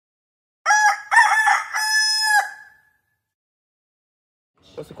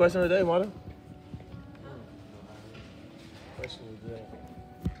What's the question of the day, Martin? Question of the day.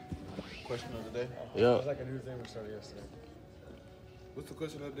 Question of the day? Yeah. It's like a new thing we started yesterday. What's the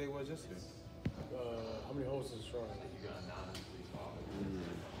question of the day was yesterday? How many holes is a straw?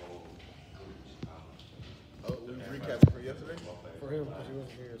 Oh, we recapped for yesterday? For him, because he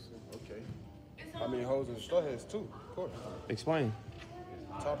wasn't here yesterday. Okay. How many holes in the straw has two? Of course. Explain.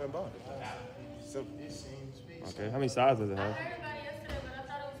 Top and bottom. Simple. Okay. How many sides does it have?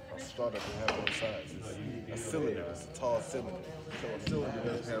 A straw doesn't have both sides. It's a cylinder. It's a tall cylinder. So a cylinder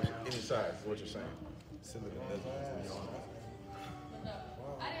doesn't have any sides, is what you're saying. Cylinder doesn't have any sides.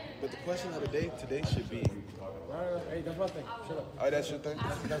 But the question of the day today should be... No. Hey, that's my thing. Shut up. Oh, that's your thing?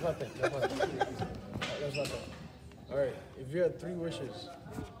 That's my thing. That's my thing. That's my thing. All right. If you had 3 wishes,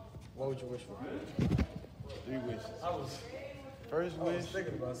 what would you wish for? 3 wishes. First wish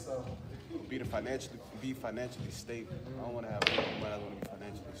Thinking about something. would be to be financially stable. I don't want to have money. I want to be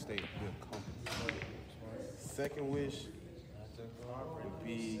financially stable. Be a company. Second wish would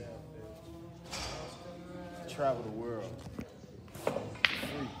be to travel the world.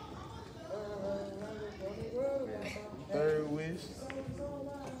 Free. Third wish.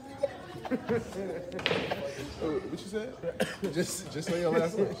 What you said? Just say your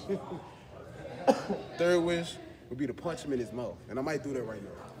last wish. Third wish would be to punch him in his mouth, and I might do that right now.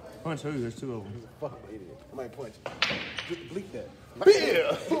 Punch who? There's 2 of them. Fucking idiot. I might punch him. Bleep that.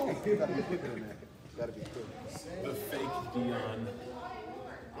 Yeah. Gotta be quicker than that. Gotta be quick. The fake Dion.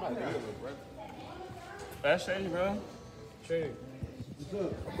 That's shady, bro. Shady.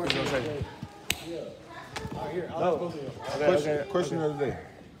 What's your say? All right, here. I'll ask both of you. Question of the day.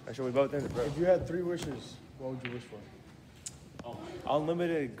 Should we both end it, bro? If you had 3 wishes, what would you wish for?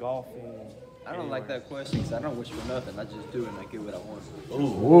 Unlimited golfing. I don't like that question because I don't wish for nothing. I just do it and I get what I want.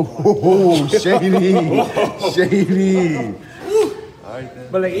 Ooh, shady. Shady. All right, then.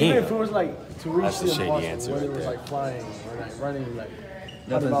 But like, even if it was like to reach That's a the shady impossible, answer whether it right was there. like flying or like running, like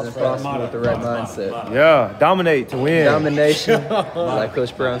Nothing's impossible with the right mindset. Yeah, dominate to win. Domination, like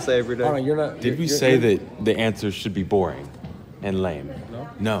Coach Brown say every day. Oh, you're not. Did we say that the answer should be boring and lame?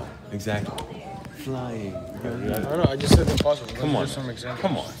 No, exactly. Flying. I don't know. I just said impossible. Come on. Some examples.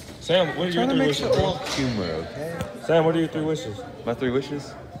 Come on. Sam, what are your 3 wishes, bro? Humor, okay? Sam, what are your 3 wishes? My 3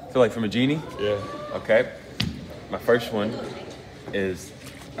 wishes? Feel like from a genie? Yeah. Okay. My first one is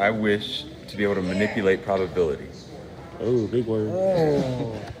I wish to be able to manipulate probability. Oh, big word.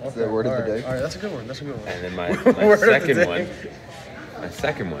 Oh, That's the word of the day. All right, that's a good one. That's a good one. And then my Word of the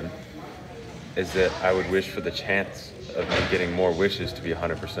second one is that I would wish for the chance of me getting more wishes to be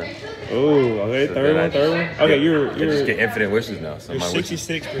 100%. Oh, okay. So Third then I one. just Okay, get- you're I just get infinite wishes now. So my wishes.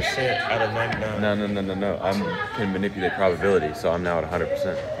 66% out of 99. No. I can manipulate probability, so I'm now at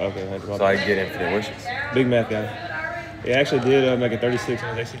 100%. Okay, that's So I get infinite wishes. big math guy. He actually did make a 36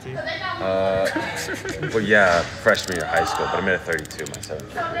 on his ACT. Well, yeah, freshman year of high school, but I'm at a 32 myself.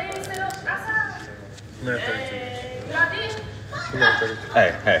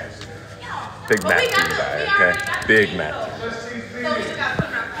 Hey. Big math team guy, okay? Big math team.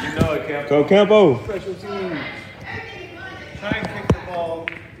 You know it, Campo. Go Campo. Special team. Try and kick the ball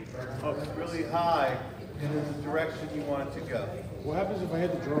up really high in the direction you want it to go. What happens if I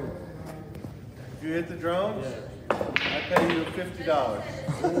hit the drone? If you hit the drones, I pay you $50.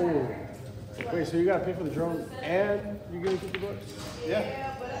 Oh. Wait, so you gotta pay for the drone and you're getting $50?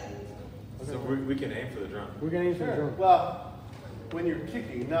 Yeah. So we can aim for the drum. We're gonna aim for the drone. Well, when you're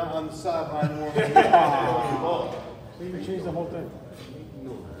kicking, not on the sideline or on the ball. So you can change the whole thing.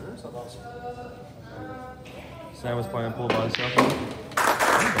 Sam was playing pool by himself.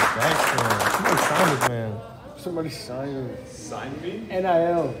 Somebody sign this man. Somebody sign him. Sign me?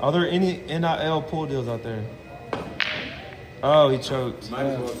 NIL. Are there any NIL pool deals out there? Oh, he choked. Might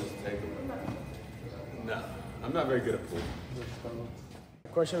as well just take them. No, I'm not very good at pool.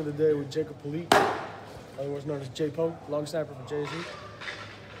 Question of the day with Jacob Polique, otherwise known as J-Po, long snapper for Jay-Z.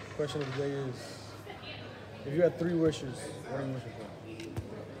 Question of the day is, if you had 3 wishes, what are you wishing for?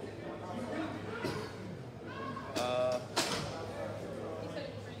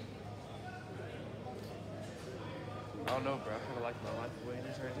 I don't know, bro. I kind of like my life the way it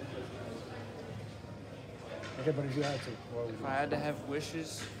is right now. Okay, but if you had to, what would If I had to have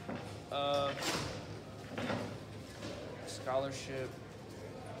wishes, scholarship,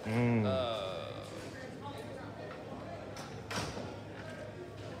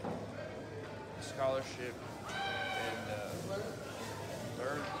 scholarship, and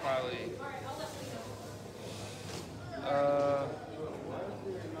third probably, I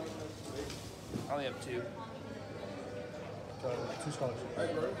only have 2. 2 scholarships.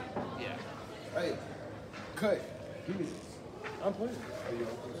 Yeah. Hey, cut. Give me this. I'm playing.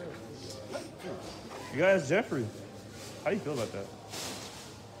 You guys, Jeffrey. How do you feel about that?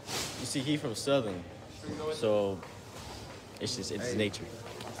 You see, he from Southern, so it's his nature.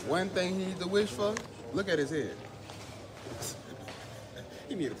 One thing he needs to wish for, look at his head.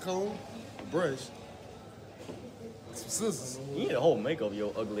 He need a comb, a brush, some scissors. You need a whole makeup,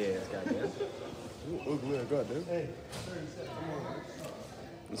 your ugly ass, goddamn. You ugly ass goddamn.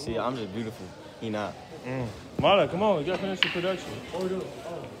 You see, I'm just beautiful. He not. Mata, come on, you gotta finish the production. What we doing?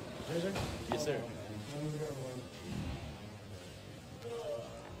 Oh, JJ? Yes, sir.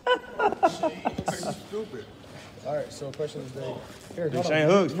 Stupid. All right, so question of the day. Here, Big hold on. Shane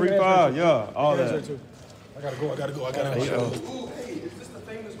Hooks, You free can answer five, it too. yeah, all You can answer that. it too. I gotta go. Hey, is this the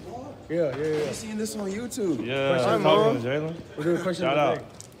famous bar? Yeah. I seen this on YouTube. Yeah, Question, talking to Jalen. We're doing question Shout of the out.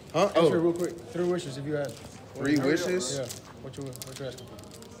 day. Huh? Answer it Oh, real quick. 3 wishes if you had. 3 wishes? Yeah. What you asking for?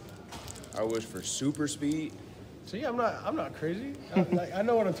 I wish for super speed. See, I'm not crazy. I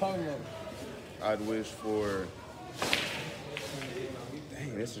know what I'm talking about. I'd wish for.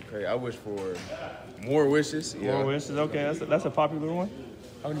 Dang, this is crazy. I wish for more wishes. Yeah. More wishes, okay, that's a popular one.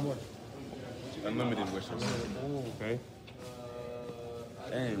 How many more? Unlimited wishes. Okay.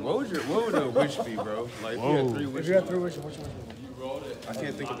 Dang, what would a wish be, bro? Like, if you had 3 If wishes. you had 3 wishes, what you wish for? I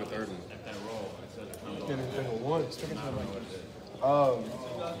can't think of a third one. Can't even think of one. Stick it to the mic.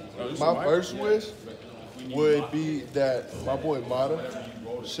 My first wish would be that my boy Mata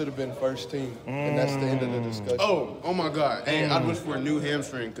should have been first team, and that's the end of the discussion. Oh my God. Hey, I'd wish for a new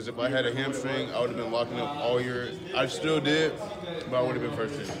hamstring, because if I had a hamstring, I would have been locking up all year. I still did, but I would have been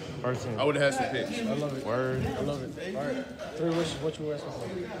first team. First team. I would have had some picks. I love it. Word. I love it. All right. 3 wishes. What you asking for?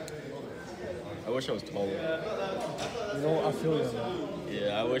 I wish I was taller. You know what? I feel you on that.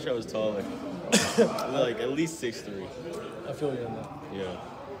 Yeah, I wish I was taller. Like at least 6'3". I feel you on that. Yeah.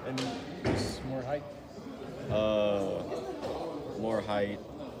 And just more height. More height.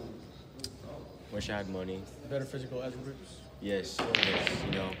 Wish I had money. Better physical attributes. Yes.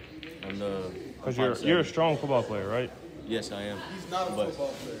 You know, I'm the. Because I'm you're a 5'7". strong football player, right? Yes, I am. He's not a But-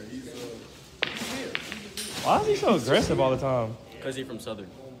 football player. He's Why is he so aggressive all the time? Cause he's from Southern.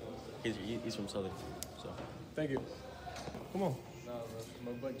 He's from Southern. So. Thank you. Come on. Nah, bro.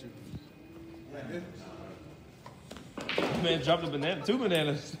 No butt you. Man dropped a banana, 2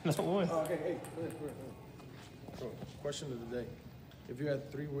 bananas, not one. Okay, hey, come here. So, question of the day. If you had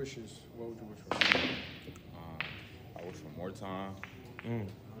 3 wishes, what would you wish for? I wish for more time. I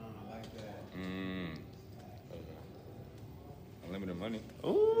like that. Unlimited money.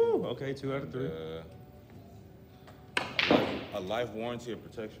 Ooh, okay, 2 out of 3. A life warranty of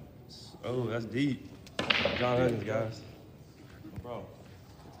protection. Oh, that's deep. John Huggins, guys. No problem.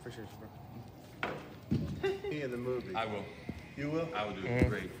 Appreciate you, bro. He in the movie. I will. You will? I will do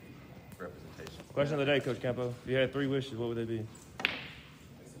great representation. Question of the day, Coach Campo. If you had 3 wishes, what would they be?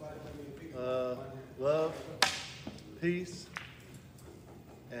 Love, peace,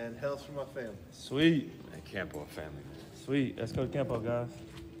 and health for my family. Sweet. And Campo family. Sweet. That's Coach Campo, guys.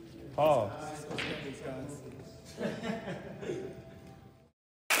 Paul.